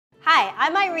Hi,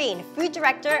 I'm Irene, Food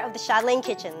Director of the Chatelaine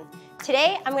Kitchen.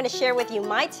 Today, I'm going to share with you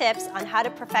my tips on how to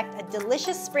perfect a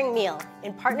delicious spring meal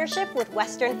in partnership with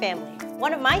Western Family.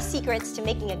 One of my secrets to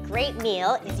making a great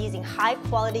meal is using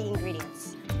high-quality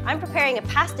ingredients. I'm preparing a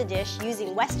pasta dish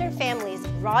using Western Family's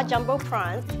raw jumbo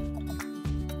prawns.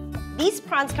 These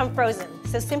prawns come frozen,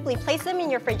 so simply place them in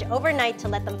your fridge overnight to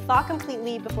let them thaw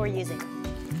completely before using.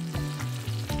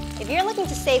 If you're looking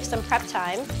to save some prep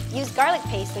time, use garlic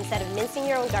paste instead of mincing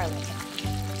your own garlic.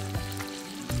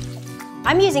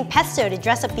 I'm using pesto to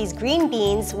dress up these green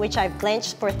beans, which I've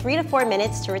blanched for 3 to 4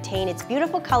 minutes to retain its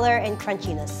beautiful color and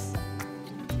crunchiness.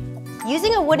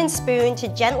 Using a wooden spoon to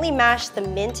gently mash the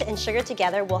mint and sugar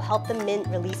together will help the mint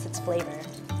release its flavor.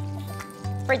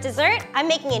 For dessert, I'm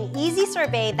making an easy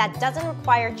sorbet that doesn't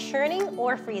require churning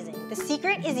or freezing. The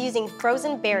secret is using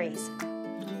frozen berries.